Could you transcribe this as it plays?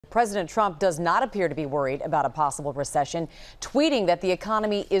President Trump does not appear to be worried about a possible recession, tweeting that the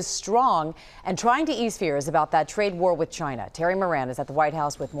economy is strong and trying to ease fears about that trade war with China. Terry Moran is at the White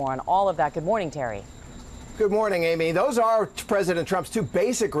House with more on all of that. Good morning, Terry. Good morning, Amy. Those are President Trump's two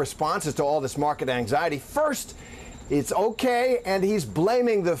basic responses to all this market anxiety. First, it's okay, and he's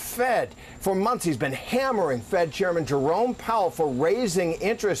blaming the Fed. For months, he's been hammering Fed Chairman Jerome Powell for raising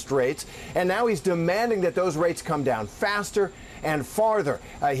interest rates, and now he's demanding that those rates come down faster and farther.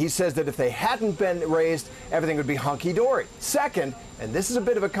 He says that if they hadn't been raised, everything would be hunky-dory. Second, and this is a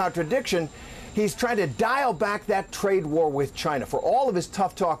bit of a contradiction, he's trying to dial back that trade war with China. For all of his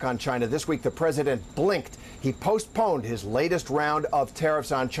tough talk on China this week, the president blinked. He postponed his latest round of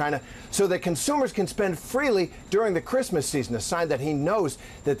tariffs on China so that consumers can spend freely during the Christmas season, a sign that he knows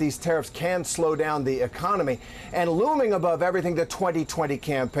that these tariffs can slow down the economy. And looming above everything, the 2020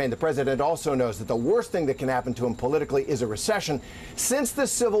 campaign. The president also knows that the worst thing that can happen to him politically is a recession. Since the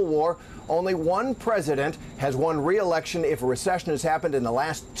Civil War, only one president has won re-election if a recession has happened in the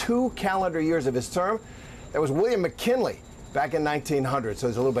last 2 calendar years of his term. That was William McKinley back in 1900. So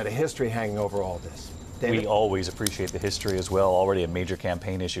there's a little bit of history hanging over all this. David? We always appreciate the history as well. Already a major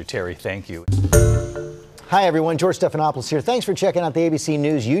campaign issue. Terry, thank you. Hi, everyone. George Stephanopoulos here. Thanks for checking out the ABC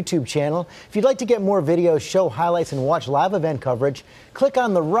News YouTube channel. If you'd like to get more videos, show highlights, and watch live event coverage, click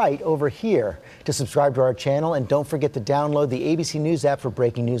on the right over here to subscribe to our channel. And don't forget to download the ABC News app for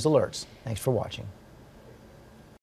breaking news alerts. Thanks for watching.